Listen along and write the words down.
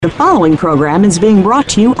The following program is being brought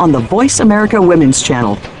to you on the Voice America Women's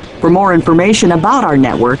Channel. For more information about our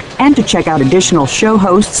network and to check out additional show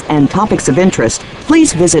hosts and topics of interest,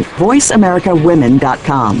 please visit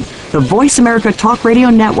voiceamericawomen.com. The Voice America Talk Radio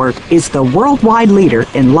Network is the worldwide leader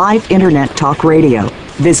in live Internet talk radio.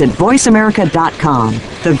 Visit voiceamerica.com.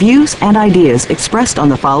 The views and ideas expressed on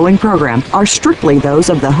the following program are strictly those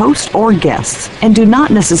of the host or guests and do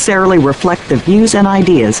not necessarily reflect the views and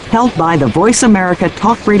ideas held by the Voice America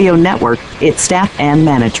Talk Radio Network, its staff, and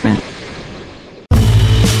management.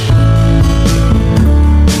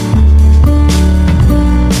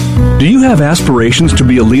 Do you have aspirations to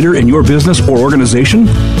be a leader in your business or organization?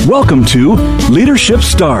 Welcome to Leadership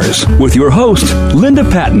Stars with your host, Linda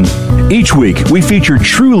Patton. Each week, we feature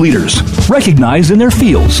true leaders, recognized in their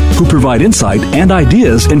fields, who provide insight and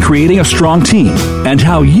ideas in creating a strong team and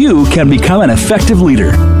how you can become an effective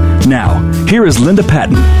leader. Now, here is Linda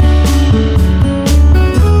Patton.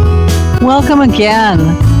 Welcome again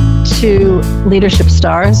to Leadership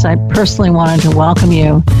Stars. I personally wanted to welcome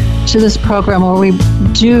you to this program where we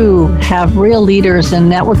do have real leaders in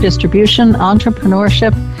network distribution,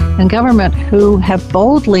 entrepreneurship, and government who have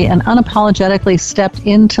boldly and unapologetically stepped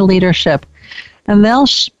into leadership. And they'll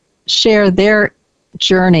share their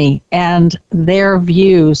journey and their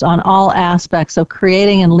views on all aspects of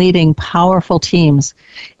creating and leading powerful teams,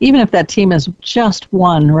 even if that team is just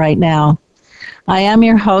one right now. I am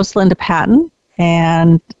your host, Linda Patton,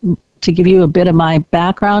 and to give you a bit of my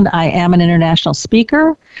background, I am an international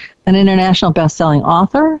speaker, an international best-selling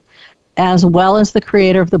author, as well as the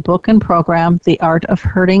creator of the book and program, The Art of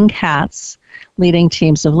Herding Cats, Leading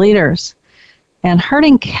Teams of Leaders. And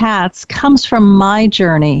herding cats comes from my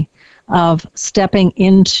journey of stepping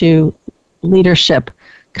into leadership,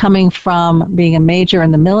 coming from being a major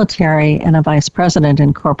in the military and a vice president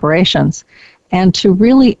in corporations, and to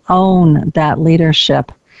really own that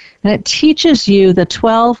leadership. And it teaches you the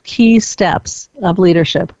 12 key steps of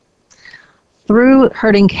leadership. Through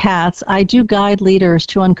Herding Cats, I do guide leaders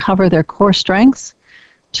to uncover their core strengths,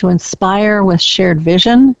 to inspire with shared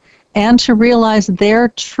vision, and to realize their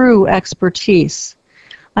true expertise.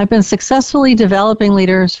 I've been successfully developing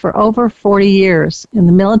leaders for over 40 years in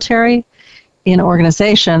the military, in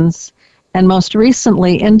organizations, and most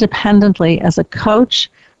recently independently as a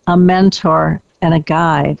coach, a mentor, and a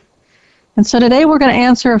guide. And so today we're going to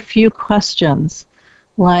answer a few questions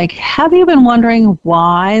like, have you been wondering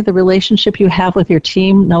why the relationship you have with your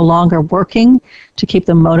team no longer working to keep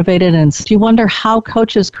them motivated? And do you wonder how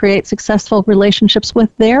coaches create successful relationships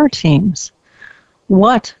with their teams?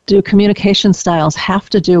 What do communication styles have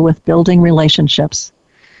to do with building relationships?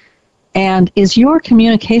 And is your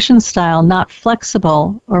communication style not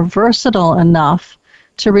flexible or versatile enough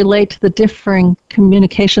to relate to the differing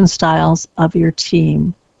communication styles of your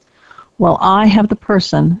team? Well, I have the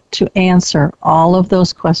person to answer all of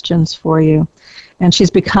those questions for you. And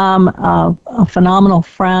she's become a phenomenal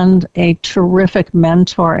friend, a terrific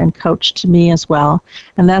mentor and coach to me as well.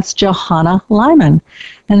 And that's Johanna Lyman.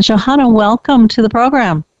 And Johanna, welcome to the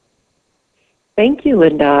program. Thank you,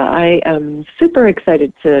 Linda. I am super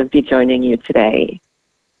excited to be joining you today.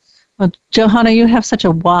 Well, Johanna, you have such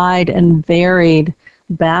a wide and varied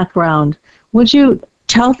background. Would you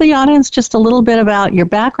tell the audience just a little bit about your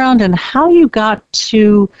background and how you got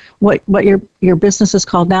to what your business is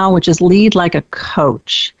called now, which is Lead Like a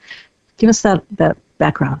Coach? Give us that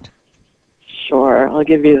background. Sure. I'll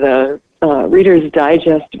give you the Reader's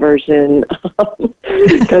Digest version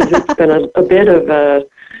because it's been a bit of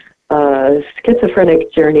a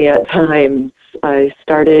schizophrenic journey at times. I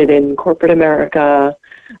started in corporate America.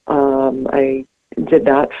 I did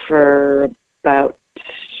that for about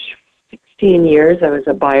 16 years. I was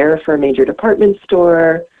a buyer for a major department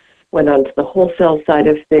store, went on to the wholesale side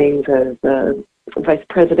of things as a vice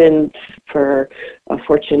president for a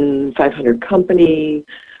Fortune 500 company,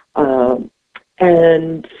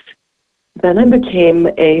 and then I became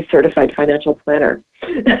a certified financial planner,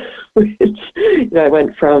 which I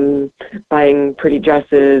went from buying pretty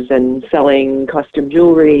dresses and selling costume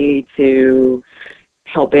jewelry to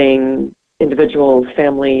helping individuals,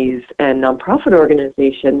 families, and nonprofit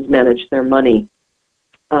organizations manage their money.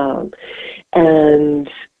 And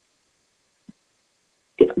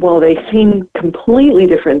while they seem completely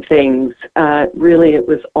different things, really it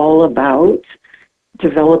was all about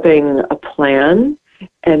developing a plan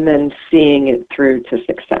and then seeing it through to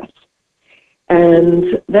success.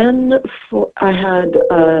 And then I had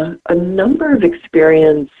a number of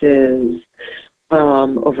experiences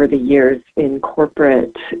over the years in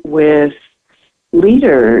corporate with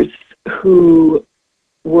leaders who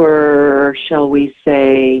were, shall we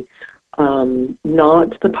say,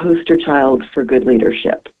 not the poster child for good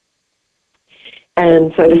leadership.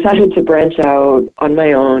 And so I decided to branch out on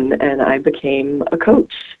my own, and I became a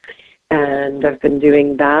coach. And I've been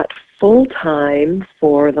doing that full-time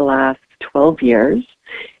for the last 12 years.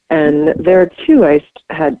 And there too, I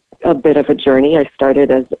had a bit of a journey. I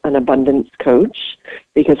started as an abundance coach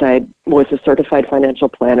because I was a certified financial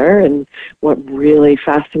planner. And what really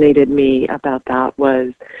fascinated me about that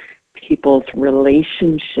was people's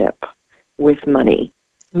relationship with money.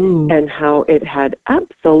 Ooh. And how it had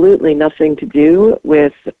absolutely nothing to do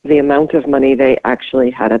with the amount of money they actually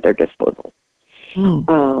had at their disposal.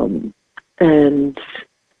 And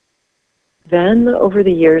then over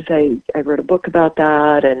the years, I wrote a book about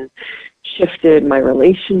that and shifted my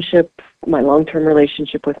relationship, my long-term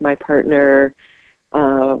relationship with my partner,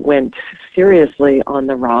 went seriously on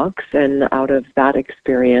the rocks. And out of that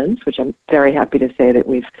experience, which I'm very happy to say that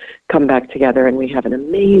we've come back together and we have an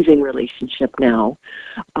amazing relationship now.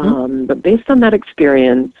 But based on that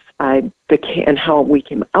experience, and how we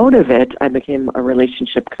came out of it, I became a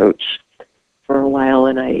relationship coach for a while,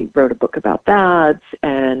 and I wrote a book about that.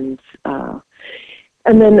 And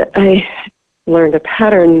then I learned a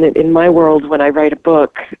pattern that in my world, when I write a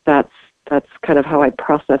book, that's kind of how I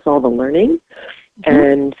process all the learning.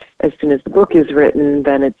 And as soon as the book is written,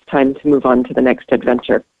 then it's time to move on to the next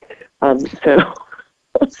adventure. So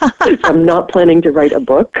I'm not planning to write a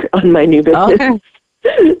book on my new business. Okay.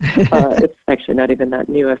 It's actually not even that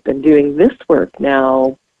new. I've been doing this work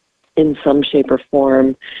now in some shape or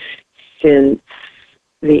form since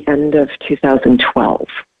the end of 2012.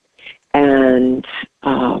 And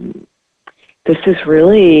this is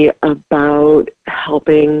really about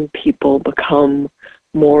helping people become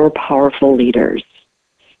more powerful leaders,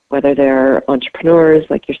 whether they're entrepreneurs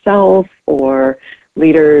like yourself or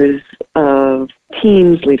leaders of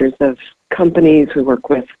teams, leaders of companies. We work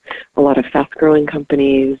with a lot of fast-growing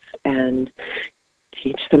companies and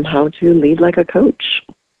teach them how to lead like a coach.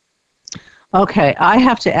 Okay, I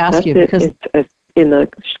have to ask you because it's in the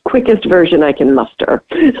quickest version I can muster.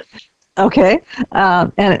 Okay,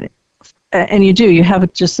 and you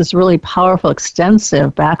have just this really powerful,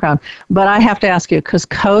 extensive background. But I have to ask you, because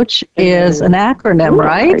coach is an acronym,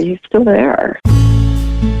 right? Are you still there?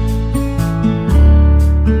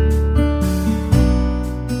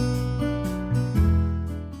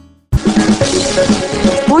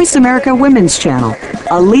 Voice America Women's Channel,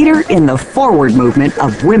 a leader in the forward movement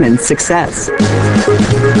of women's success.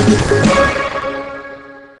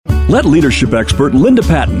 Let leadership expert Linda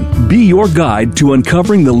Patton be your guide to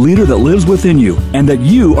uncovering the leader that lives within you and that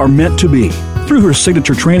you are meant to be. Through her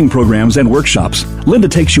signature training programs and workshops, Linda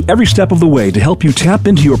takes you every step of the way to help you tap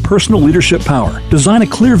into your personal leadership power, design a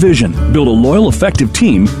clear vision, build a loyal, effective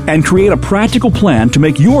team, and create a practical plan to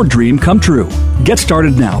make your dream come true. Get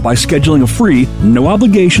started now by scheduling a free,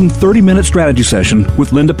 no-obligation 30-minute strategy session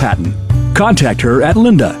with Linda Patton. Contact her at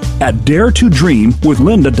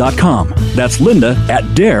Linda@daretodreamwithlinda.com. That's Linda at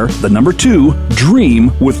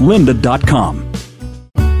dreamwithlinda.com.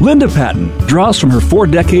 Linda Patton draws from her 4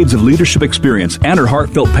 decades of leadership experience and her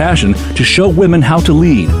heartfelt passion to show women how to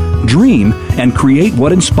lead, dream, and create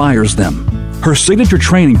what inspires them. Her signature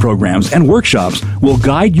training programs and workshops will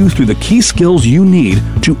guide you through the key skills you need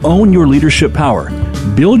to own your leadership power,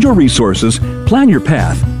 build your resources, plan your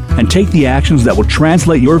path, and take the actions that will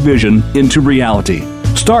translate your vision into reality.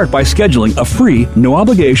 Start by scheduling a free,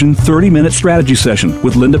 no-obligation 30-minute strategy session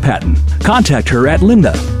with Linda Patton. Contact her at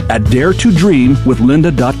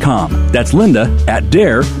Linda@daretodreamwithlinda.com. That's Linda at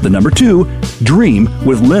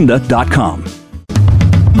dreamwithlinda.com.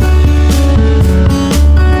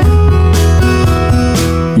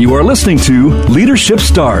 You are listening to Leadership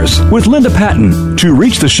Stars with Linda Patton. To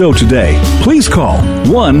reach the show today, please call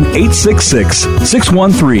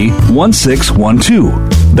 1-866-613-1612.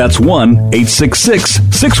 That's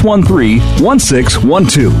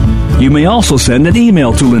 1-866-613-1612. You may also send an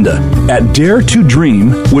email to Linda at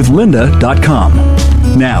daretodreamwithlinda.com.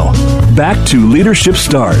 Now, back to Leadership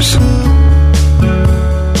Stars.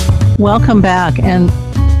 Welcome back, and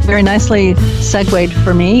very nicely segued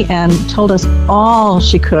for me and told us all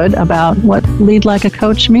she could about what lead like a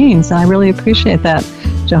coach means. And I really appreciate that,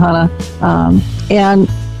 Johanna.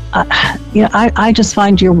 I just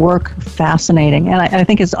find your work fascinating. And I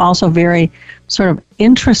think it's also very sort of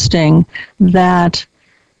interesting that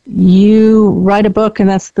you write a book and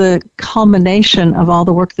that's the culmination of all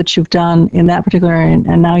the work that you've done in that particular area,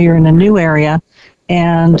 and now you're in a new area.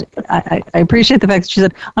 And I appreciate the fact that she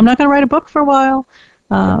said, I'm not going to write a book for a while.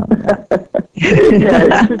 Yeah,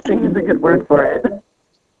 interesting is a good word for it.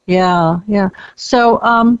 Yeah. So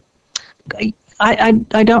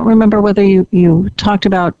I don't remember whether you talked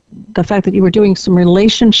about the fact that you were doing some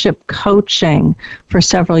relationship coaching for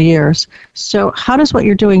several years. So how does what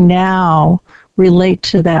you're doing now relate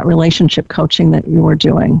to that relationship coaching that you were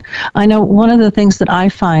doing? I know one of the things that I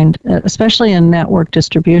find, especially in network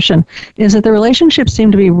distribution, is that the relationships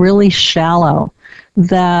seem to be really shallow.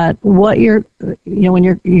 That what when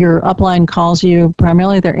your upline calls you,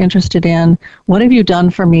 primarily they're interested in, what have you done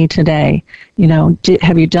for me today?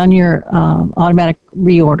 Have you done your automatic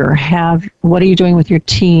reorder? What are you doing with your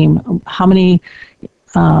team? How many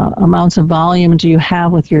amounts of volume do you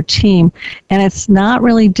have with your team? And it's not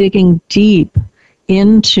really digging deep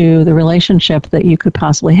into the relationship that you could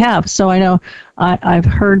possibly have. So I know I've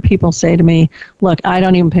heard people say to me, look, I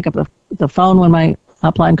don't even pick up the phone when my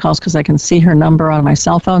upline calls because I can see her number on my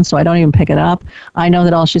cell phone, so I don't even pick it up. I know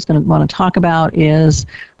that all she's going to want to talk about is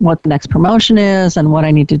what the next promotion is and what I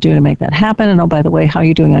need to do to make that happen. And, oh, by the way, how are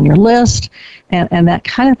you doing on your list? And that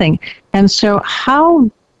kind of thing. And so how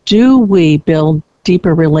do we build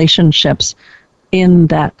deeper relationships in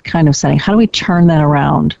that kind of setting? How do we turn that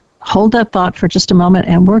around? Hold that thought for just a moment,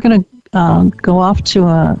 and we're going to go off to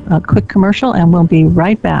a quick commercial, and we'll be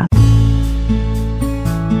right back.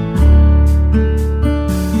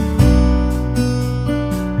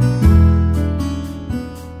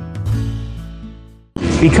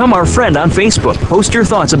 Become our friend on Facebook. Post your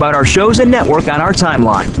thoughts about our shows and network on our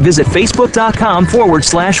timeline. Visit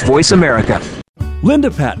facebook.com/Voice America.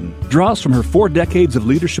 Linda Patton draws from her 4 decades of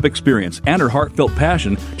leadership experience and her heartfelt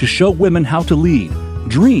passion to show women how to lead,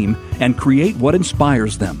 dream, and create what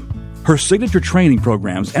inspires them. Her signature training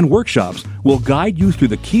programs and workshops will guide you through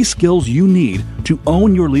the key skills you need to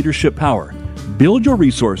own your leadership power, build your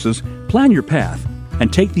resources, plan your path,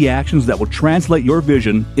 and take the actions that will translate your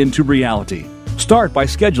vision into reality. Start by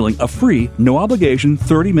scheduling a free, no-obligation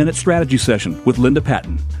 30-minute strategy session with Linda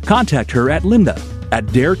Patton. Contact her at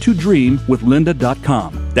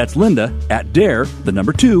Linda@daretodreamwithlinda.com. That's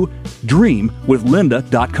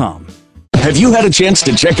Linda@dare2dreamwithlinda.com. Have you had a chance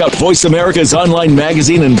to check out Voice America's online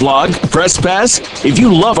magazine and blog, Press Pass? If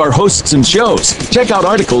you love our hosts and shows, check out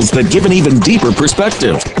articles that give an even deeper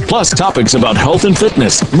perspective. Plus topics about health and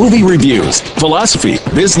fitness, movie reviews, philosophy,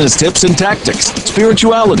 business tips and tactics,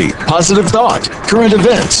 spirituality, positive thought, current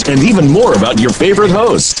events, and even more about your favorite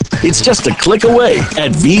host. It's just a click away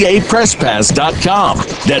at VAPressPass.com.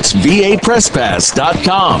 That's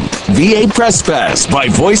VAPressPass.com. VA Press Pass by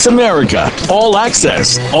Voice America. All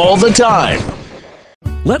access, all the time.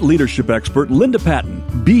 Let leadership expert Linda Patton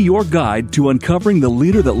be your guide to uncovering the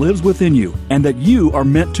leader that lives within you and that you are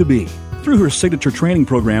meant to be. Through her signature training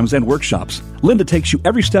programs and workshops, Linda takes you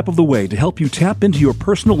every step of the way to help you tap into your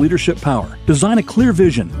personal leadership power, design a clear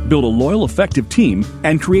vision, build a loyal, effective team,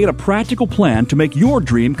 and create a practical plan to make your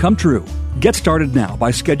dream come true. Get started now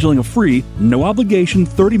by scheduling a free, no-obligation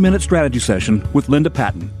 30-minute strategy session with Linda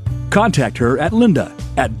Patton. Contact her at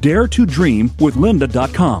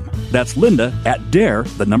Linda@daretodreamwithlinda.com. That's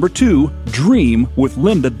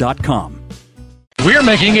Linda@dare2dreamwithlinda.com. We're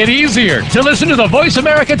making it easier to listen to the Voice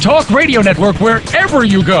America Talk Radio Network wherever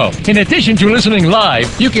you go. In addition to listening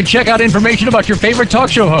live, you can check out information about your favorite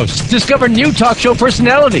talk show hosts, discover new talk show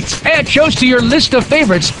personalities, add shows to your list of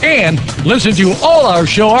favorites, and listen to all our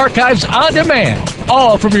show archives on demand.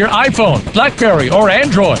 All from your iPhone, BlackBerry, or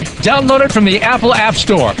Android. Download it from the Apple App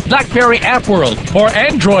Store, BlackBerry App World, or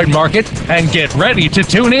Android Market, and get ready to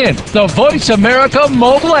tune in. The Voice America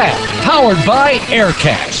mobile app, powered by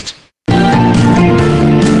Aircast.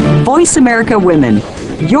 Voice America Women.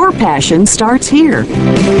 Your passion starts here.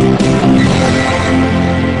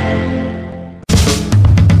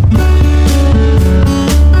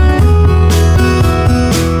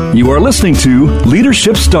 You are listening to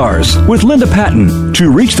Leadership Stars with Linda Patton.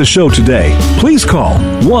 To reach the show today, please call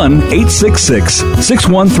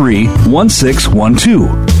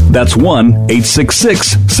 1-866-613-1612. That's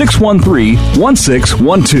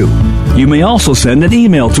 1-866-613-1612. You may also send an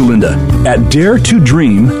email to Linda at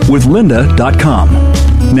daretodreamwithlinda.com.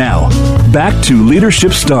 Now, back to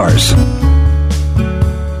Leadership Stars.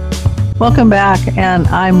 Welcome back, and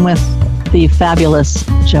I'm with the fabulous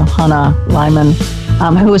Johanna Lyman,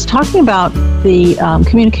 who is talking about the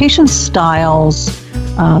communication styles,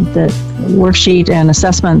 the worksheet and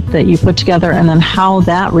assessment that you put together, and then how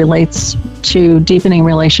that relates to deepening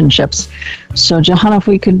relationships. So, Johanna, if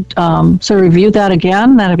we could sort of review that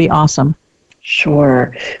again, that'd be awesome.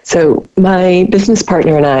 Sure. So my business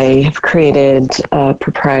partner and I have created a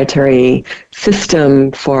proprietary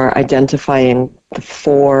system for identifying the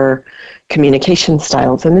 4 communication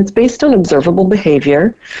styles, and it's based on observable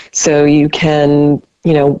behavior. So you can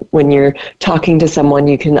when you're talking to someone,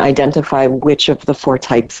 you can identify which of the 4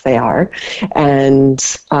 types they are. And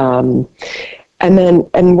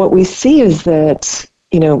what we see is that,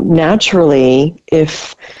 naturally,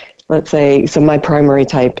 if, let's say, so my primary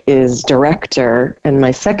type is director, and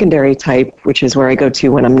my secondary type, which is where I go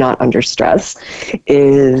to when I'm not under stress,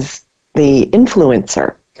 is the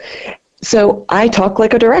influencer. So I talk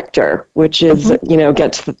like a director, which is,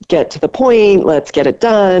 get to the point, let's get it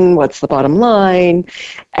done, what's the bottom line?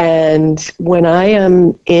 And when I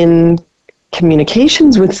am in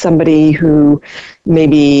communications with somebody who may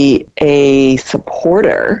be a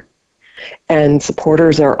supporter, and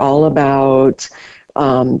supporters are all about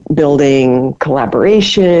building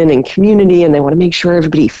collaboration and community, and they want to make sure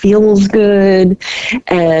everybody feels good.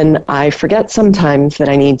 And I forget sometimes that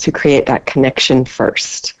I need to create that connection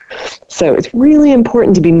first. So it's really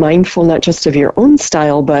important to be mindful not just of your own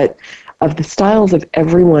style, but of the styles of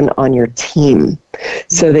everyone on your team,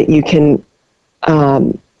 so that you can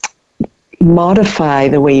modify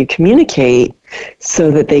the way you communicate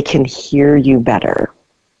so that they can hear you better.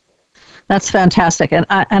 That's fantastic, and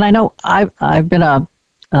I know I've been a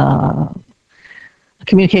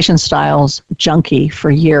communication styles junkie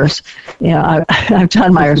for years. I've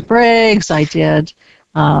done Myers-Briggs. I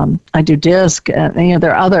do DISC.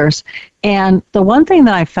 There are others, and the one thing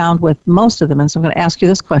that I found with most of them, and so I'm going to ask you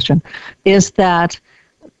this question, is that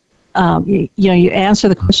you answer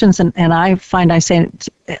the questions, and I find I say,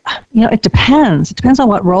 it depends. It depends on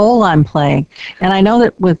what role I'm playing, and I know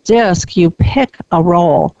that with DISC you pick a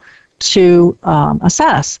role to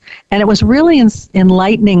assess. And it was really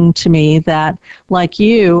enlightening to me that, like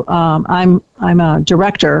you, I'm a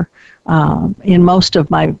director in most of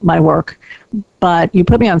my work, but you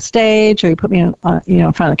put me on stage or you put me in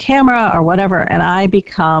front of the camera or whatever, and I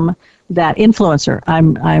become that influencer.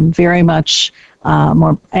 I'm very much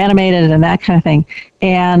more animated and that kind of thing.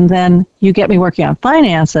 And then you get me working on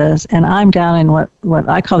finances, and I'm down in what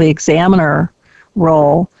I call the examiner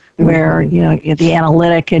role, where the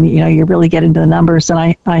analytic, and you really get into the numbers.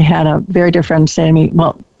 And I had a very dear friend say to me,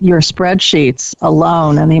 well, your spreadsheets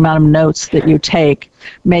alone and the amount of notes that you take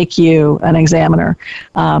make you an examiner.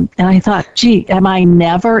 And I thought, gee, am I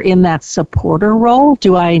never in that supporter role?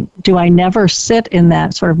 Do I never sit in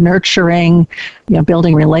that sort of nurturing,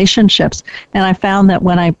 building relationships? And I found that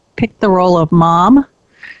when I picked the role of mom,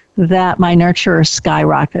 that my nurturer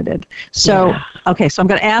skyrocketed. So, Okay, so I'm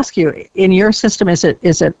going to ask you, in your system, is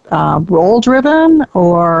it role driven,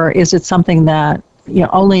 or is it something that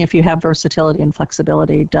only if you have versatility and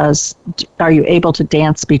flexibility are you able to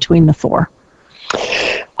dance between the 4?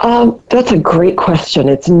 That's a great question.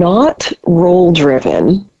 It's not role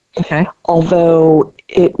driven. Okay. Although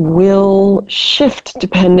it will shift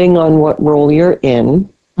depending on what role you're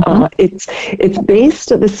in. It's based,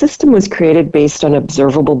 the system was created based on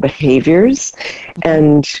observable behaviors,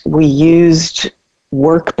 and we used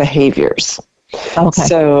work behaviors. Okay.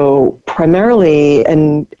 So primarily,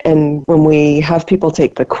 and when we have people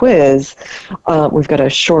take the quiz, we've got a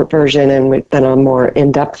short version and then a more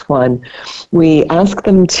in-depth one. We ask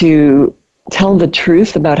them to tell the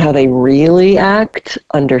truth about how they really act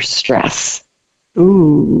under stress.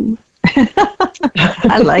 Ooh.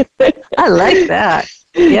 I like that.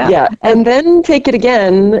 Yeah, and then take it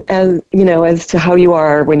again as to how you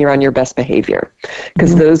are when you're on your best behavior,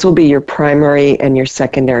 because those will be your primary and your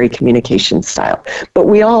secondary communication style. But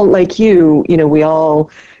we all, like you, we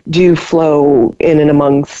all do flow in and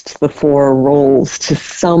amongst the 4 roles to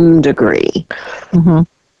some degree. Mm-hmm.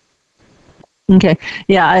 Okay.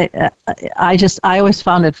 Yeah, I always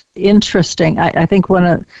found it interesting. I think one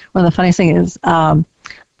of the funniest things is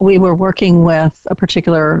we were working with a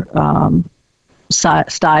particular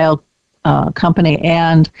style company,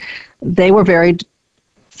 and they were very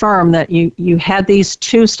firm that you had these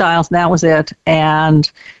 2 styles, and that was it, and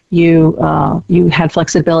you had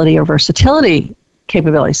flexibility or versatility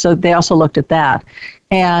capability. So they also looked at that.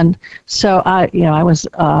 And so I was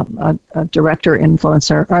a director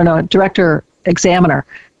examiner,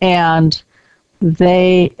 and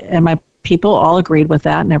my people all agreed with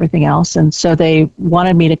that and everything else. And so they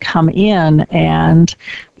wanted me to come in and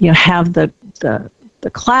have the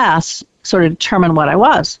class sort of determine what I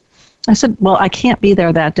was. I said, well, I can't be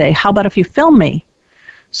there that day. How about if you film me?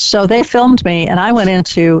 So they filmed me, and I went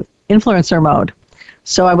into influencer mode.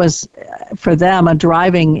 So I was, for them, a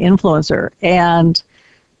driving influencer. And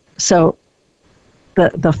so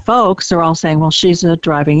the folks are all saying, well, she's a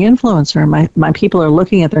driving influencer. And my people are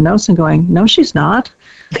looking at their notes and going, no, she's not.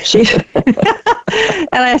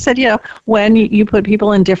 And I said, when you put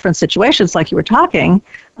people in different situations, like you were talking,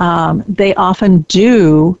 they often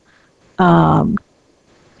do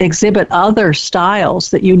exhibit other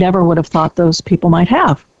styles that you never would have thought those people might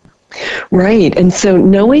have. Right. And so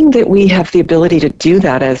knowing that we have the ability to do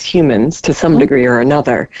that as humans to some degree or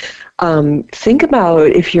another, think about,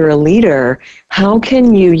 if you're a leader, how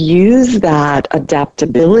can you use that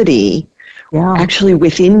adaptability actually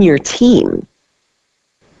within your team?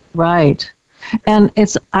 Right. And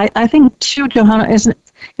it's, I think too, Johanna, isn't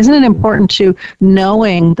it important to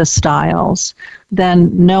knowing the styles, then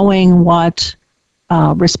knowing what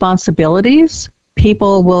responsibilities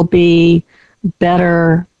people will be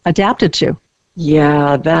better adapted to?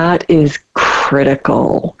 Yeah, that is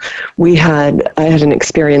critical. I had an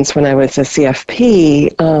experience when I was a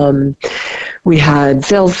CFP. We had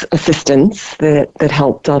sales assistants that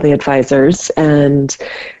helped all the advisors, and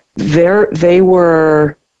they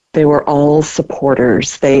were all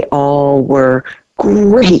supporters. They all were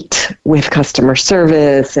great with customer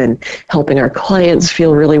service and helping our clients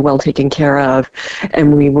feel really well taken care of.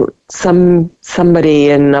 And we were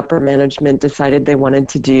somebody in upper management decided they wanted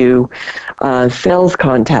to do a sales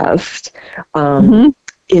contest, incenting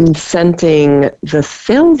the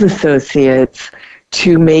sales associates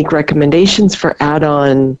to make recommendations for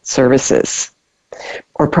add-on services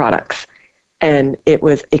or products. And it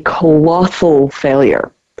was a colossal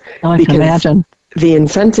failure. Oh, I can imagine. The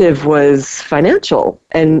incentive was financial,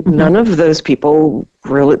 and none of those people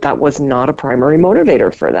really, that was not a primary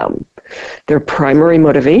motivator for them. Their primary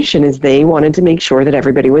motivation is they wanted to make sure that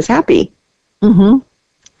everybody was happy.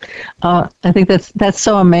 I think that's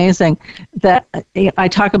so amazing. That I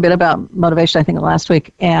talk a bit about motivation, I think, last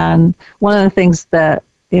week, and one of the things that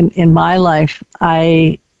in my life,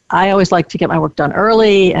 I always like to get my work done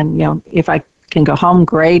early, and if I can go home,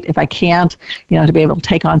 great. If I can't, to be able to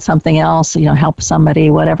take on something else, help somebody,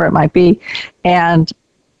 whatever it might be. And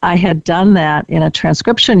I had done that in a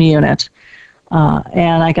transcription unit,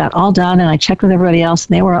 and I got all done, and I checked with everybody else,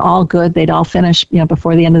 and they were all good. They'd all finished,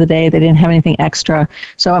 before the end of the day. They didn't have anything extra.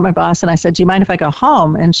 So I went to my boss, and I said, "Do you mind if I go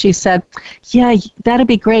home?" And she said, "Yeah, that'd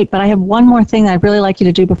be great, but I have one more thing I'd really like you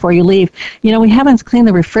to do before you leave. We haven't cleaned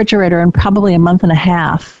the refrigerator in probably a month and a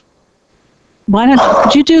half.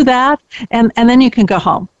 Could you do that? And then you can go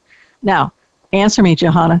home." Now, answer me,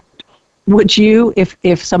 Johanna. Would you,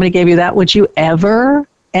 if somebody gave you that, would you ever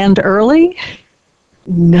end early?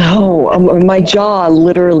 No, my jaw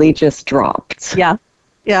literally just dropped. Yeah.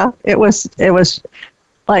 It was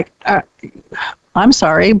like, I'm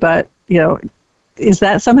sorry, but is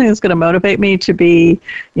that something that's going to motivate me to be,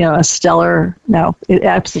 a stellar? No, it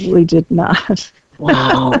absolutely did not.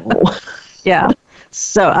 Wow. Yeah.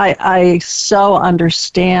 So I so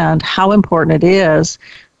understand how important it is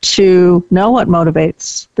to know what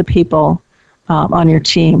motivates the people on your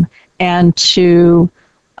team, and to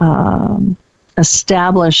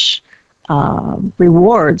establish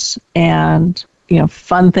rewards and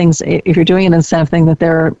fun things. If you're doing an incentive thing, that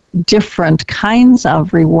there are different kinds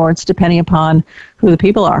of rewards depending upon who the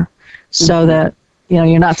people are, so that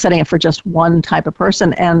you're not setting it for just one type of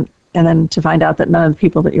person, and then to find out that none of the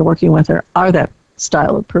people that you're working with are that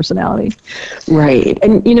style of personality. Right.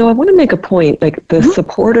 And, I want to make a point, like the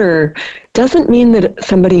supporter doesn't mean that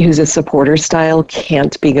somebody who's a supporter style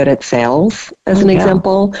can't be good at sales, as an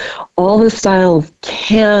example. All the styles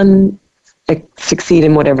can succeed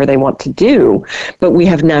in whatever they want to do, but we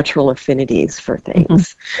have natural affinities for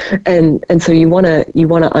things. And so you want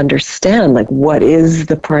to understand, like, what is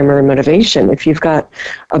the primary motivation. If you've got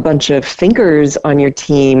a bunch of thinkers on your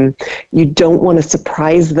team, you don't want to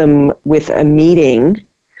surprise them with a meeting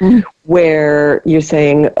where you're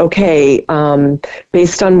saying, okay,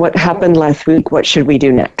 based on what happened last week, what should we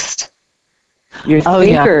do next? Your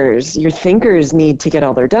thinkers need to get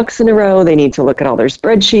all their ducks in a row. They need to look at all their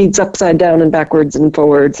spreadsheets upside down and backwards and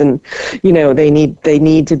forwards, and they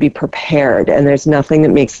need to be prepared. And there's nothing that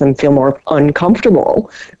makes them feel more uncomfortable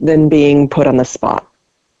than being put on the spot.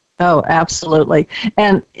 Oh, absolutely.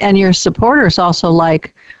 And your supporters also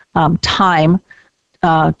like time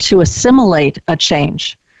to assimilate a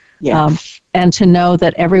change. Yes. And to know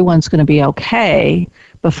that everyone's going to be okay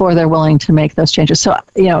before they're willing to make those changes. So,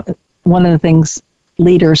 one of the things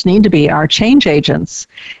leaders need to be are change agents,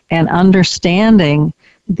 and understanding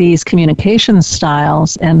these communication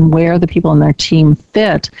styles and where the people in their team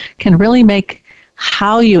fit can really make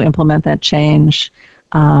how you implement that change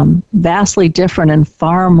vastly different and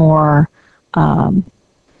far more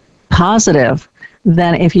positive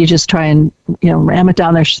than if you just try and ram it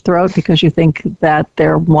down their throat because you think that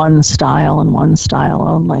they're one style and one style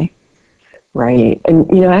only. Right. And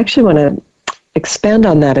I actually want to expand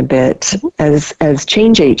on that a bit as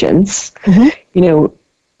change agents.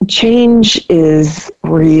 Change is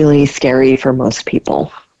really scary for most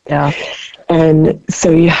people. Yeah. And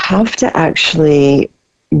so you have to actually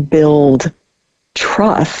build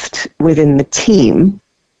trust within the team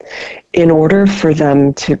in order for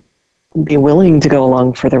them to be willing to go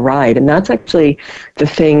along for the ride. And that's actually the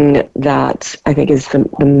thing that I think is the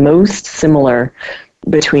most similar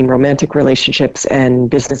between romantic relationships and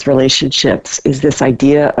business relationships, is this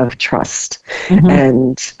idea of trust. Mm-hmm.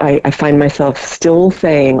 And I find myself still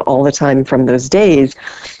saying all the time from those days,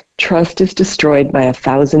 trust is destroyed by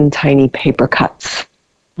 1,000 tiny paper cuts.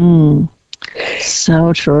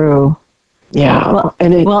 So true. Yeah.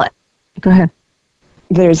 Well, go ahead.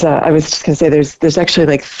 I was just going to say, there's actually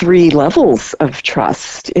like 3 levels of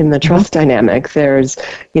trust in the trust dynamic. There's,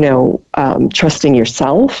 trusting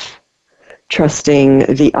yourself, trusting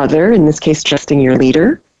the other, in this case, trusting your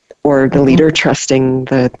leader, or the leader trusting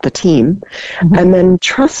the team, and then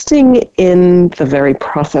trusting in the very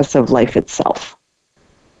process of life itself.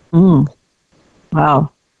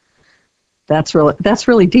 Wow. That's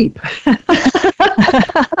really deep.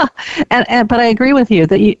 But I agree with you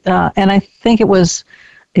that and I think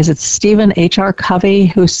is it Stephen H.R. Covey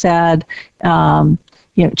who said,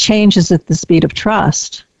 change is at the speed of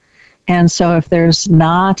trust. And so if there's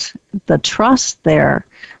not the trust there,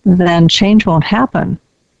 then change won't happen.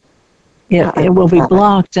 It will be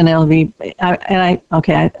blocked, and it'll be, I'm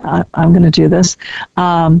going to do this.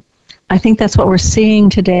 I think that's what we're seeing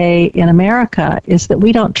today in America, is that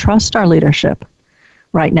we don't trust our leadership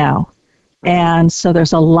right now. And so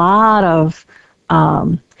there's a lot of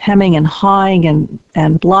hemming and hawing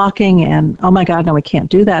and blocking and, oh my God, no, we can't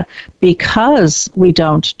do that, because we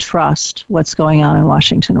don't trust what's going on in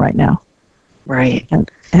Washington right now. Right.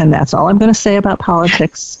 And that's all I'm going to say about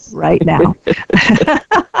politics right now.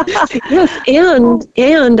 Yes,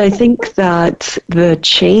 and I think that the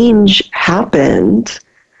change happened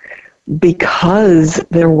because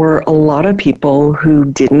there were a lot of people who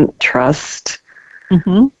didn't trust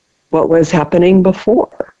what was happening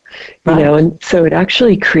before. Right. And so it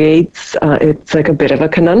actually creates, it's like a bit of a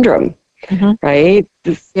conundrum, right?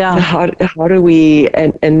 Yeah. How do we,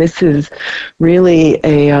 and this is really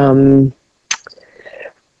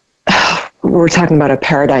we're talking about a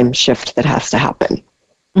paradigm shift that has to happen.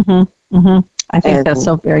 I think that's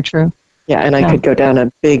so very true. Yeah, and I could go down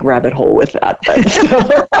a big rabbit hole with that.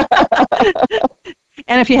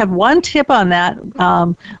 And if you have one tip on that,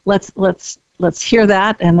 let's hear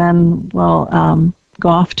that, and then we'll go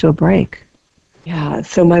off to a break. Yeah,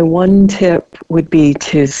 so my one tip would be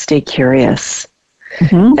to stay curious.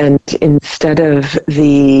 And instead of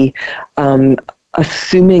the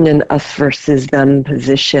assuming an us versus them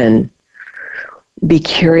position, be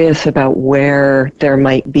curious about where there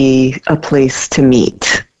might be a place to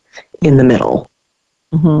meet in the middle.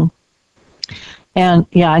 And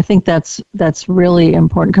yeah, I think that's really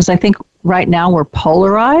important, because I think right now we're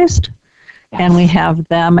polarized. And we have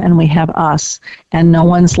them and we have us, and no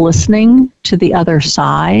one's listening to the other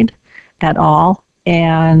side at all.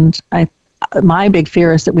 And my big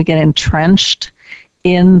fear is that we get entrenched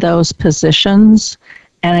in those positions,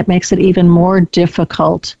 and it makes it even more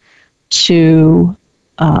difficult to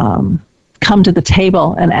come to the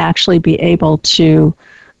table and actually be able to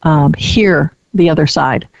hear the other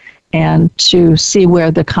side and to see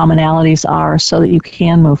where the commonalities are so that you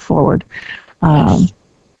can move forward.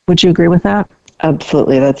 Would you agree with that?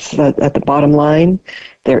 Absolutely. That's at the bottom line.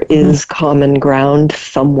 There is common ground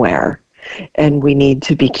somewhere, and we need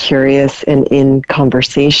to be curious and in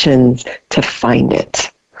conversations to find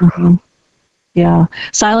it. Yeah.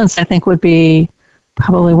 Silence, I think, would be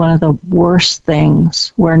probably one of the worst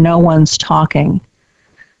things, where no one's talking.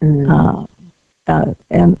 And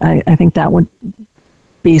I think that would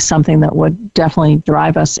be something that would definitely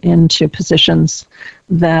drive us into positions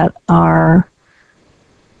that are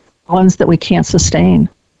ones that we can't sustain.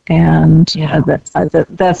 And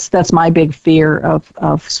that's my big fear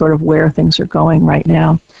of sort of where things are going right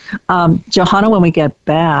now. Johanna, when we get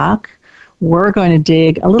back, we're going to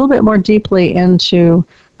dig a little bit more deeply into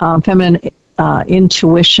feminine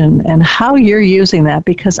intuition and how you're using that,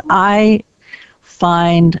 because I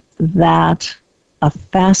find that a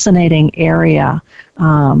fascinating area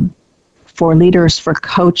for leaders, for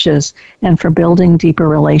coaches, and for building deeper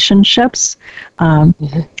relationships.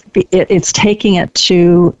 It's taking it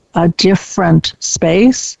to a different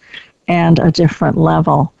space and a different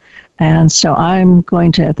level. And so I'm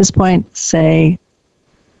going to, at this point, say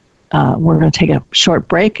we're going to take a short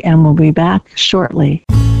break, and we'll be back shortly.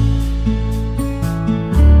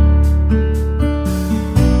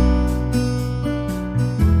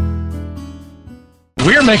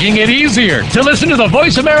 We're We're making it easier to listen to the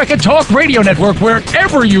Voice America Talk Radio Network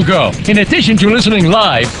wherever you go. In addition to listening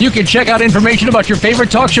live, you can check out information about your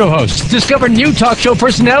favorite talk show hosts, discover new talk show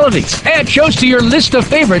personalities, add shows to your list of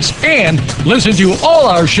favorites, and listen to all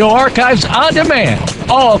our show archives on demand.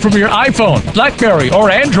 All from your iPhone, BlackBerry,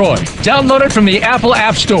 or Android. Download it from the Apple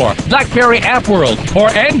App Store, BlackBerry App World, or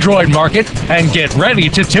Android Market, and get ready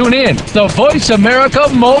to tune in. The Voice America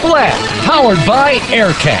mobile app, powered by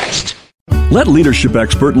Aircast. Let leadership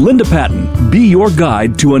expert Linda Patton be your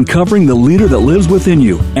guide to uncovering the leader that lives within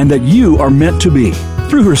you and that you are meant to be.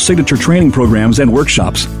 Through her signature training programs and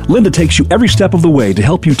workshops, Linda takes you every step of the way to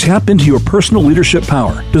help you tap into your personal leadership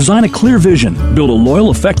power, design a clear vision, build a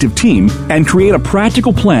loyal, effective team, and create a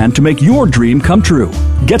practical plan to make your dream come true.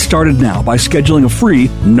 Get started now by scheduling a free,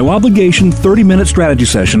 no-obligation 30-minute strategy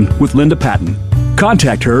session with Linda Patton.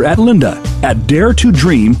 Contact her at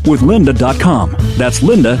linda@daretodreamwithlinda.com. That's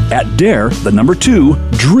Linda at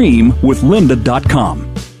dreamwithlinda.com.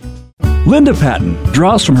 Linda Patton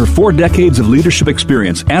draws from her 4 decades of leadership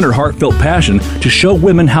experience and her heartfelt passion to show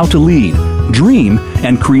women how to lead, dream,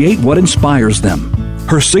 and create what inspires them.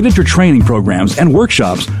 Her signature training programs and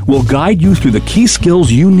workshops will guide you through the key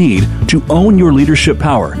skills you need to own your leadership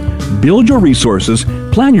power, build your resources,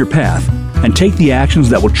 plan your path, and take the actions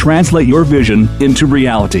that will translate your vision into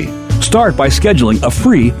reality. Start by scheduling a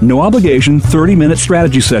free, no-obligation 30-minute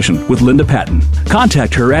strategy session with Linda Patton.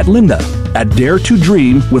 Contact her at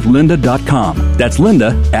linda@daretodreamwithlinda.com. That's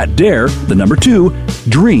Linda at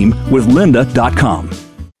dreamwithlinda.com.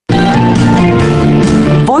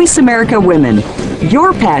 Voice America Women.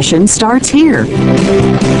 Your passion starts here.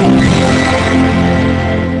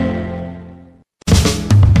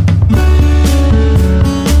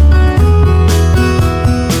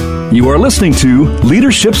 You are listening to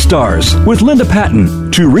Leadership Stars with Linda Patton.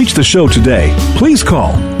 To reach the show today, please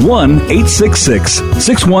call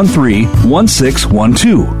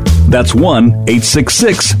 1-866-613-1612. That's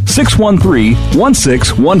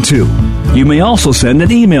 1-866-613-1612. You may also send an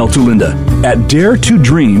email to Linda at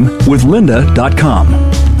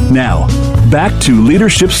daretodreamwithlinda.com. Now, back to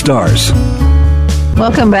Leadership Stars.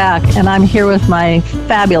 Welcome back, and I'm here with my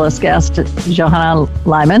fabulous guest, Johanna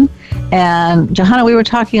Lyman. And Johanna, we were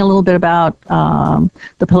talking a little bit about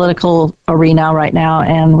the political arena right now,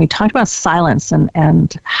 and we talked about silence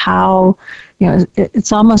and how, you know,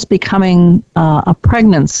 it's almost becoming a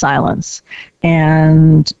pregnant silence.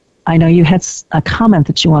 And I know you had a comment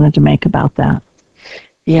that you wanted to make about that.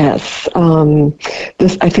 Yes.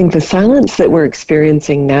 I think the silence that we're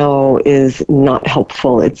experiencing now is not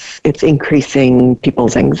helpful. It's increasing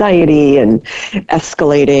people's anxiety and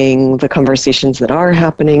escalating the conversations that are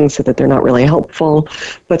happening so that they're not really helpful.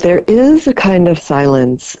 But there is a kind of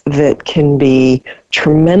silence that can be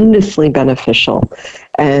tremendously beneficial.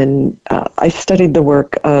 And I studied the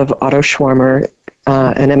work of Otto Schwarmer,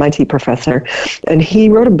 an MIT professor, and he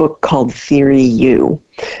wrote a book called Theory U.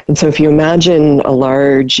 And so if you imagine a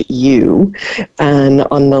large U, and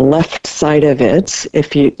on the left side of it,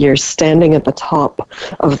 if you're standing at the top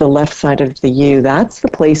of the left side of the U, that's the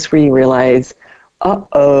place where you realize,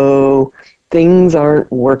 uh-oh, things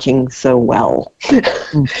aren't working so well.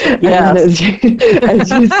 And as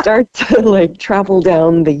you start to travel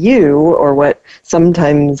down the U, or what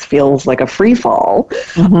sometimes feels like a free fall,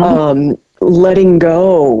 letting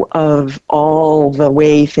go of all the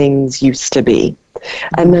way things used to be.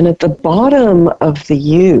 And then at the bottom of the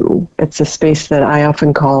U, it's a space that I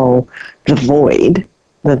often call the void,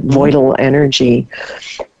 the voidal energy,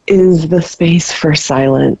 is the space for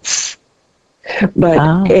silence.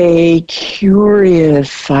 But a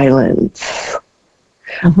curious silence.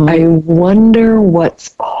 I wonder what's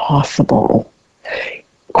possible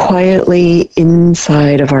quietly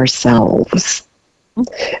inside of ourselves.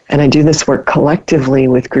 And I do this work collectively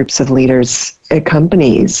with groups of leaders at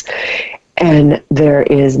companies. And there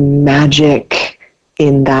is magic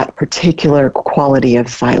in that particular quality of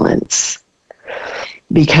silence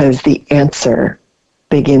because the answer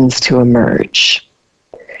begins to emerge.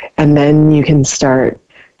 And then you can start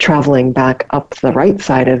traveling back up the right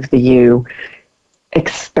side of the U,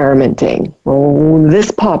 experimenting. Well, this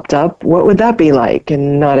popped up. What would that be like?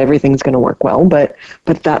 And not everything's going to work well, but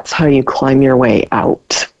that's how you climb your way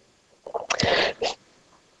out.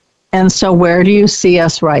 And so where do you see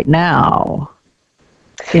us right now?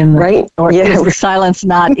 Or is the silence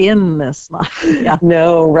not in this?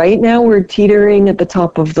 No, right now we're teetering at the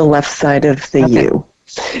top of the left side of the U.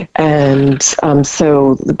 And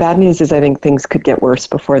so the bad news is I think things could get worse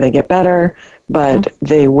before they get better, but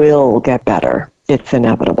they will get better. It's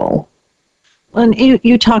inevitable. And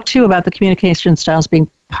you talked, too, about the communication styles being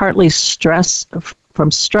partly stress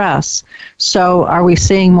from stress. So are we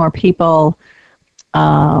seeing more people,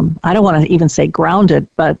 I don't want to even say grounded,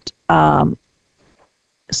 but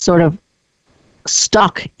sort of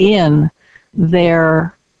stuck in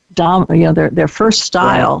their their first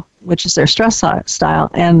style, which is their stress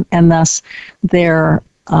style, and thus they're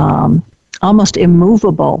almost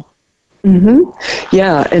immovable. Mm-hmm.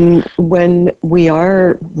 Yeah, and when we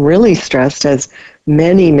are really stressed, as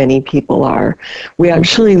many people are, we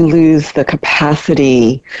actually lose the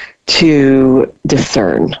capacity to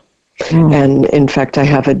discern. And in fact, I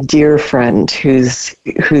have a dear friend who's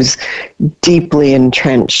deeply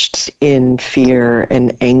entrenched in fear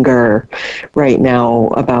and anger right now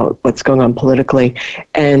about what's going on politically,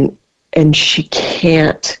 and she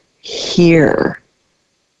can't hear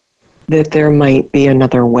that there might be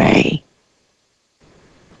another way.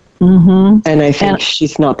 And I think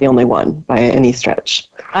she's not the only one by any stretch.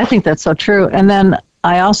 I think that's so true. And then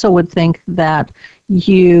I also would think that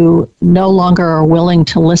you no longer are willing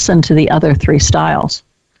to listen to the other three styles.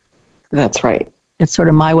 That's right. It's sort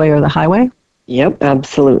of my way or the highway? Yep,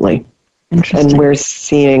 absolutely. Interesting. And we're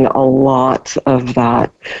seeing a lot of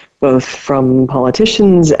that, both from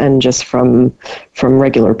politicians and just from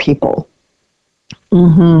regular people.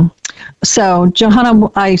 So, Johanna,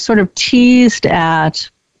 I sort of teased at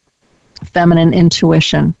feminine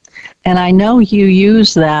intuition. And I know you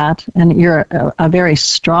use that, and you're a very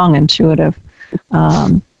strong intuitive,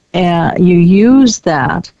 and you use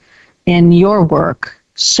that in your work.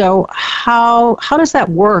 So how does that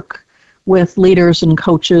work with leaders and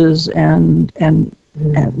coaches, and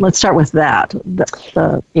let's start with that,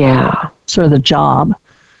 the sort of the job.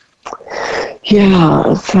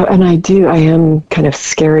 Yeah, so, and I am kind of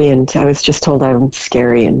scary, and I was just told I'm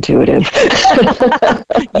scary intuitive.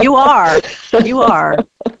 You are,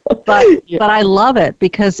 but I love it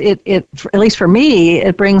because it at least for me,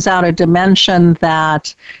 it brings out a dimension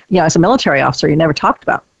that, as a military officer, you never talked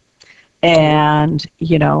about. And,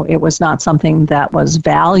 it was not something that was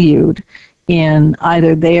valued in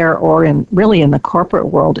either there or in the corporate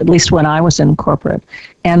world, at least when I was in corporate.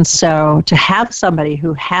 And so to have somebody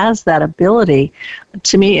who has that ability,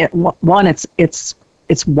 to me,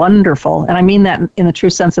 it's wonderful. And I mean that in the true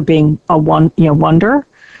sense of being a wonder.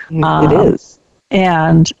 It is.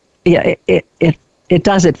 And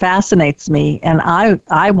it fascinates me. And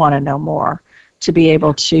I want to know more to be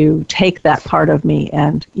able to take that part of me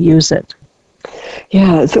and use it.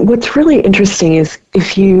 Yeah, so what's really interesting is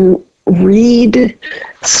if you read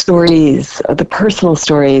stories, the personal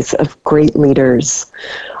stories of great leaders,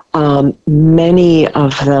 many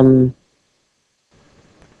of them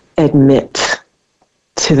admit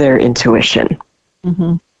to their intuition.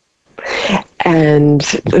 And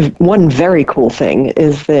one very cool thing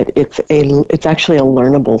is that it's actually a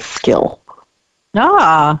learnable skill.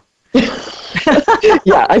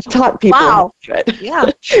 Yeah, I've taught people how to do it.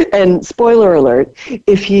 Yeah. And spoiler alert,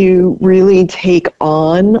 if you really take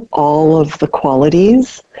on all of the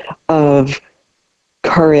qualities of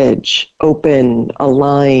courage, open,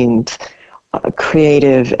 aligned,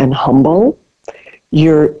 creative, and humble,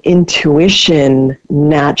 your intuition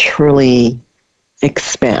naturally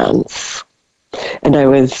expands. And I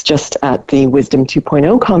was just at the Wisdom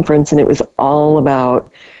 2.0 conference, and it was all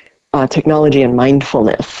about technology and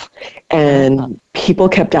mindfulness. And people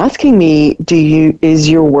kept asking me, is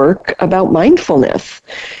your work about mindfulness?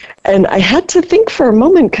 And I had to think for a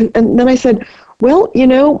moment, and then I said, well,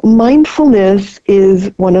 mindfulness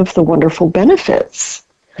is one of the wonderful benefits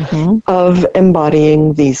of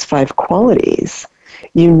embodying these 5 qualities.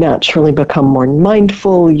 You naturally become more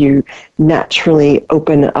mindful, you naturally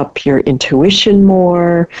open up your intuition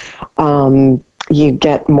more, you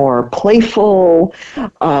get more playful,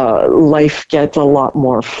 life gets a lot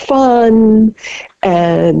more fun.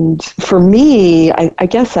 And for me, I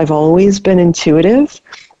guess I've always been intuitive,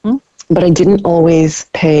 but I didn't always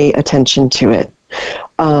pay attention to it.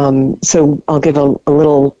 So I'll give a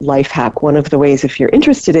little life hack. One of the ways, if you're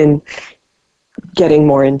interested in getting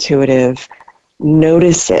more intuitive,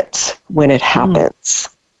 notice it when it happens.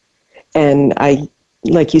 And I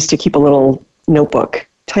used to keep a little notebook,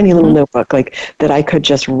 tiny little notebook, that I could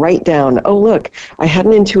just write down, oh, look, I had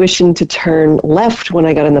an intuition to turn left when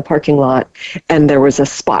I got in the parking lot, and there was a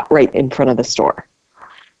spot right in front of the store.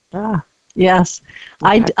 Yes.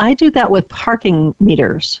 Okay. I do that with parking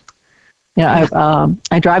meters.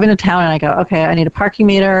 I drive into town and I go, okay, I need a parking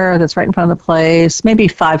meter that's right in front of the place, maybe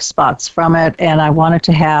 5 spots from it, and I want it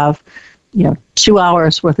to have 2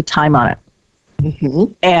 hours worth of time on it.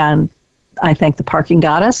 And I thank the parking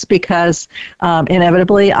goddess because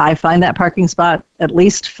inevitably I find that parking spot at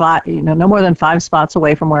least 5, no more than 5 spots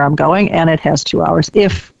away from where I'm going, and it has 2 hours,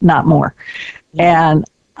 if not more. And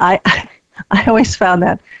I always found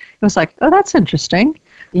that it was like, oh, that's interesting.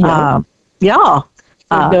 Yeah. Yeah.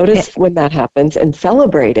 Notice when that happens and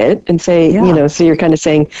celebrate it and say, so you're kind of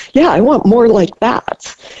saying, yeah, I want more like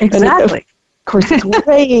that. Exactly. And of course, it's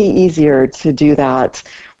way easier to do that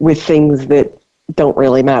with things that don't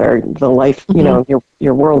really matter. The life,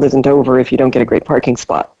 your world isn't over if you don't get a great parking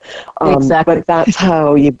spot. Exactly. But that's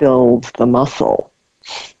how you build the muscle.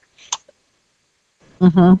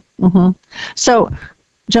 Mm-hmm. Mm-hmm. So,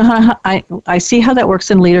 Johanna, I see how that works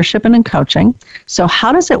in leadership and in coaching. So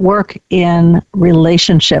how does it work in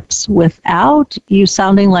relationships without you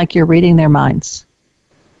sounding like you're reading their minds?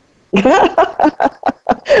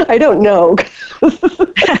 I don't know.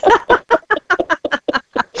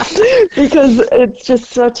 Because it's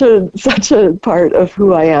just such a part of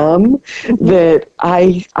who I am that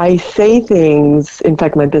I say things. In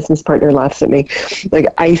fact, my business partner laughs at me. Like,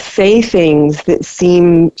 I say things that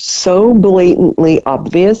seem so blatantly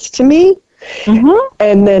obvious to me. Mm-hmm.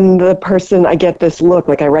 And then the person, I get this look,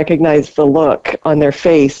 like I recognize the look on their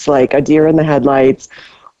face, like a deer in the headlights.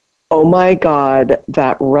 Oh my God,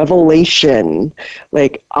 that revelation.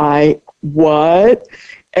 Like, what?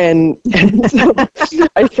 And so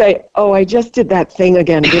I say, oh, I just did that thing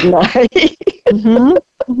again, didn't I? Mm-hmm.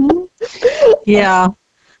 Mm-hmm. Yeah.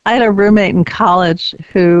 I had a roommate in college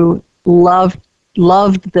who loved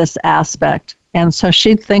this aspect. And so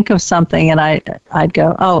she'd think of something and I'd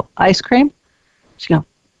go, oh, ice cream? She'd go,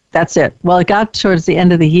 that's it. Well, it got towards the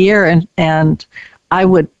end of the year and I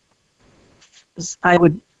would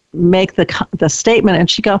make the statement and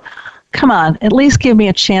she'd go, come on, at least give me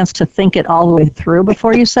a chance to think it all the way through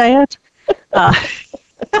before you say it.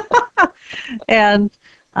 And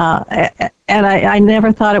I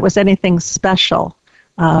never thought it was anything special.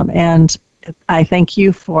 And I thank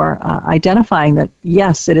you for identifying that,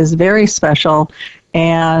 yes, it is very special,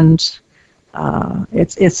 and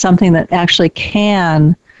it's something that actually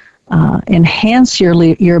can enhance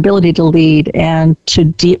your ability to lead and to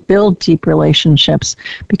build deep relationships,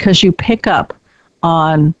 because you pick up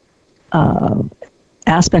on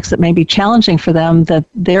aspects that may be challenging for them that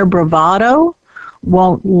their bravado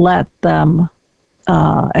won't let them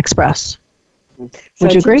express.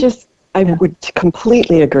 Would you agree? I would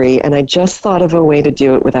completely agree, and I just thought of a way to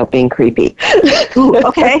do it without being creepy. Ooh,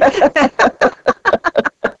 okay.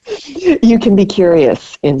 You can be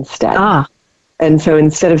curious instead. And so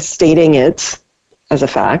instead of stating it as a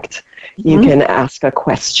fact, you can ask a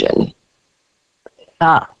question.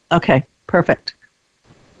 Okay, perfect.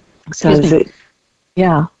 So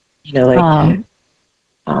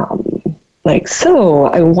so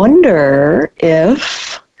I wonder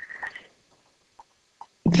if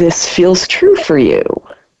this feels true for you.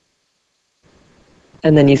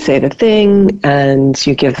 And then you say the thing and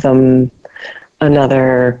you give them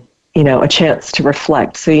another, a chance to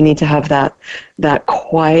reflect. So you need to have that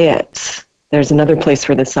quiet. There's another place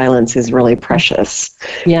where the silence is really precious.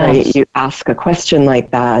 Yes. Right? You ask a question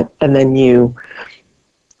like that and then you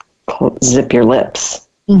zip your lips.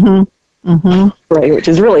 Mm-hmm. Mm-hmm. Right, which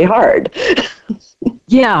is really hard.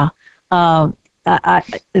 Yeah. I'm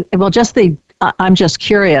just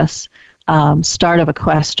curious, start of a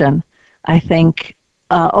question, I think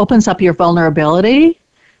opens up your vulnerability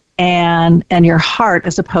and your heart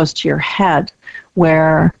as opposed to your head,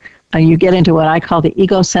 where you get into what I call the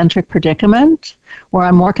egocentric predicament, where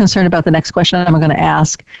I'm more concerned about the next question I'm going to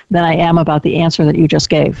ask than I am about the answer that you just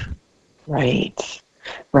gave. Right.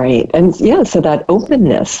 And so that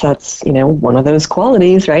openness, that's, one of those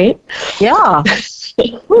qualities, right? Yeah.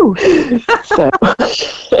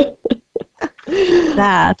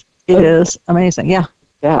 That is amazing. Yeah.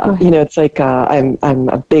 Yeah. It's like I'm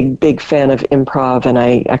a big fan of improv, and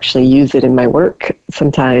I actually use it in my work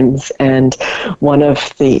sometimes. And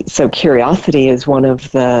curiosity is one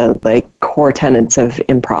of the core tenets of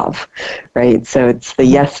improv, right? So it's the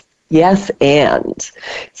yes, and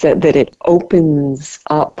so that it opens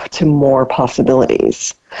up to more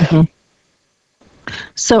possibilities. Mm-hmm.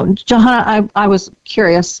 So, Johanna, I was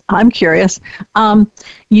curious. I'm curious.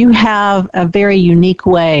 You have a very unique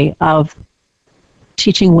way of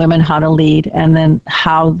teaching women how to lead, and then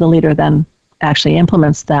how the leader then actually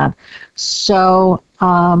implements that. So,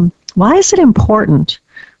 why is it important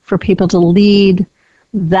for people to lead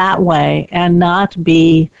that way and not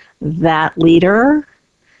be that leader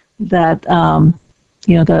that, the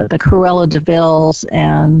Cruella de Vil's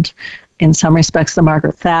and, in some respects, the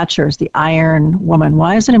Margaret Thatchers, the Iron Woman?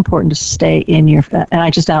 Why is it important to stay in your, and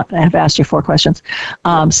I have asked you 4 questions,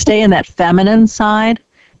 stay in that feminine side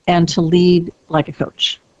and to lead like a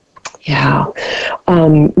coach? Yeah.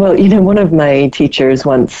 Well, one of my teachers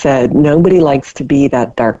once said, nobody likes to be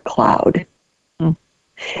that dark cloud.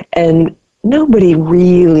 And nobody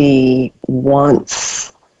really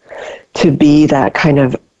wants to be that kind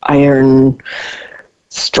of iron,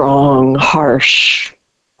 strong, harsh,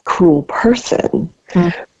 cruel person.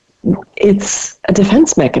 It's a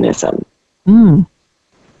defense mechanism,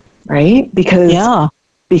 right?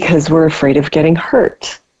 Because we're afraid of getting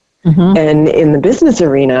hurt. And in the business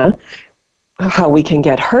arena, how we can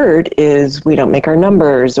get hurt is we don't make our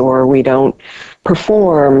numbers, or we don't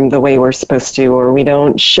perform the way we're supposed to, or we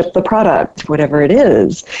don't ship the product, whatever it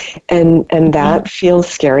is. And that feels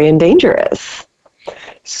scary and dangerous.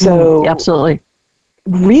 So absolutely.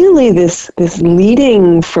 Really, this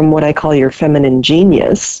leading from what I call your feminine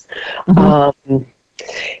genius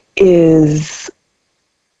is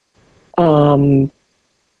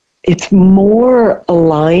it's more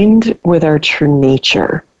aligned with our true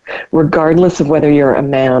nature, regardless of whether you're a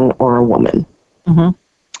man or a woman.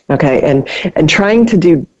 Okay, and trying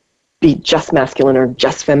to be just masculine or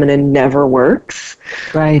just feminine never works.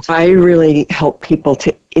 Right. I really help people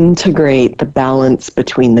to integrate the balance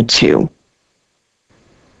between the two.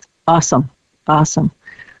 Awesome.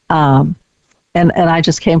 And I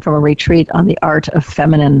just came from a retreat on the art of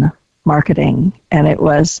feminine marketing, and it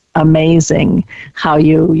was amazing how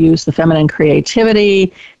you use the feminine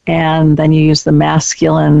creativity and then you use the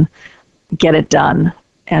masculine get it done,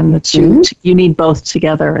 and the two you need both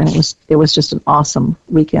together, and it was just an awesome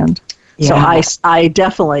weekend. So I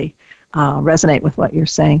definitely resonate with what you're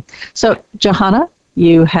saying. So Johanna,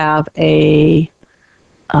 you have a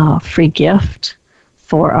free gift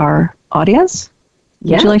for our audience.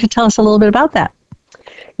 Would you like to tell us a little bit about that?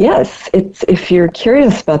 Yes, if you're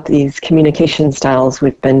curious about these communication styles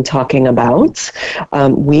we've been talking about,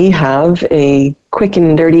 we have a quick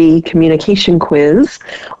and dirty communication quiz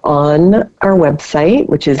on our website,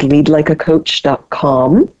 which is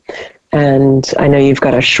leadlikeacoach.com. And I know you've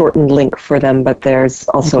got a shortened link for them, but there's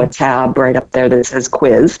also a tab right up there that says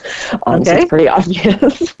quiz. So it's pretty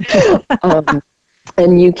obvious.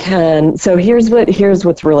 And you can, so here's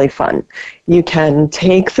what's really fun. You can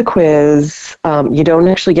take the quiz. You don't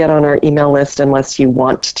actually get on our email list unless you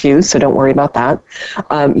want to, so don't worry about that.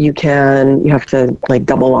 You have to like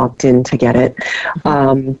double opt in to get it.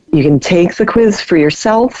 You can take the quiz for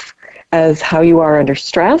yourself as how you are under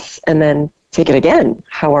stress, and then take it again.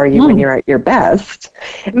 How are you when you're at your best?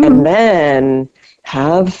 And then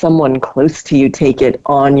have someone close to you take it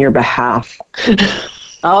on your behalf.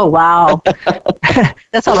 Oh, wow.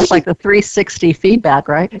 That's almost like the 360 feedback,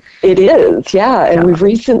 right? It is, yeah. And we've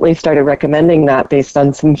recently started recommending that based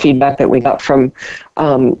on some feedback that we got from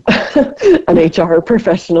an HR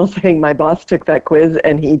professional saying, my boss took that quiz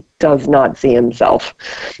and he does not see himself.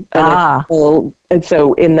 And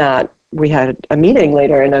so in that, we had a meeting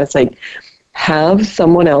later, and I was like, have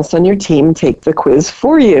someone else on your team take the quiz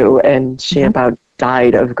for you. And she about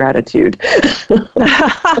died of gratitude.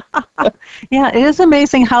 Yeah, it is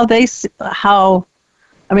amazing how it's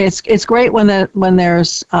great when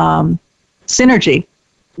there's synergy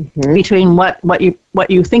between what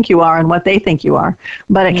you think you are and what they think you are,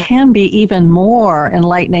 but it can be even more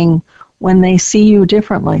enlightening when they see you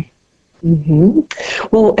differently.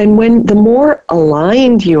 Well, and when the more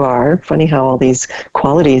aligned you are, funny how all these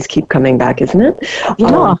qualities keep coming back, isn't it?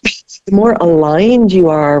 Yeah. The more aligned you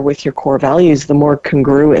are with your core values, the more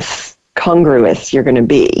congruous you're going to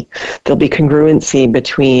be. There'll be congruency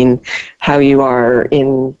between how you are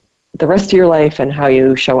in the rest of your life and how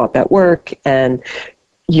you show up at work, and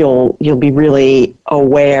you'll be really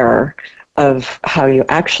aware of how you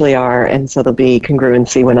actually are, and so there'll be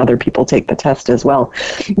congruency when other people take the test as well.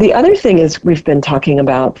 The other thing is, we've been talking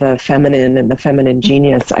about the feminine and the feminine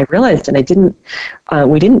genius. I realized, and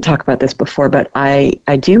we didn't talk about this before, but I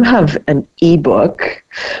do have an ebook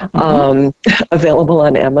available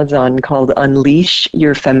on Amazon called Unleash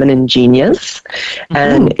Your Feminine Genius.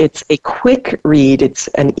 And it's a quick read. It's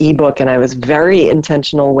an ebook, and I was very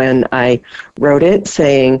intentional when I wrote it,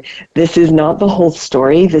 saying, this is not the whole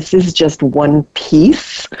story. This is just one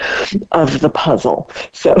piece of the puzzle.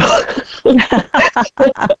 So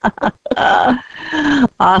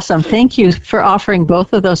awesome. Thank you for offering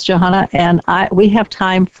both of those, Johanna. And we have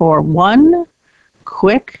time for one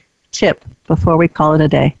quick tip before we call it a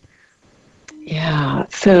day. Yeah.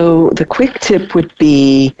 So the quick tip would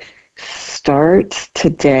be, start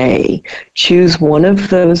today. Choose one of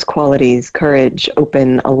those qualities: courage,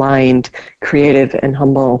 open, aligned, creative, and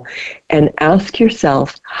humble, and ask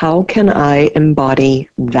yourself, how can I embody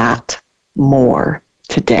that more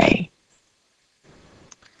today?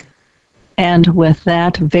 And with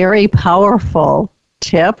that very powerful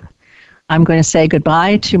tip, I'm going to say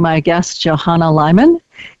goodbye to my guest, Johanna Lyman,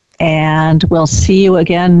 and we'll see you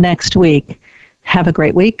again next week. Have a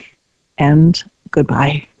great week, and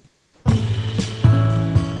goodbye.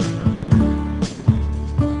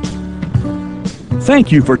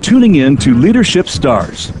 Thank you for tuning in to Leadership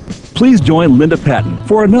Stars. Please join Linda Patton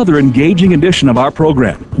for another engaging edition of our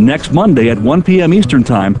program next Monday at 1 p.m. Eastern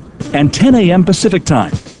Time and 10 a.m. Pacific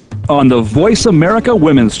Time on the Voice America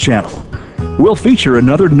Women's Channel. We'll feature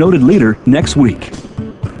another noted leader next week.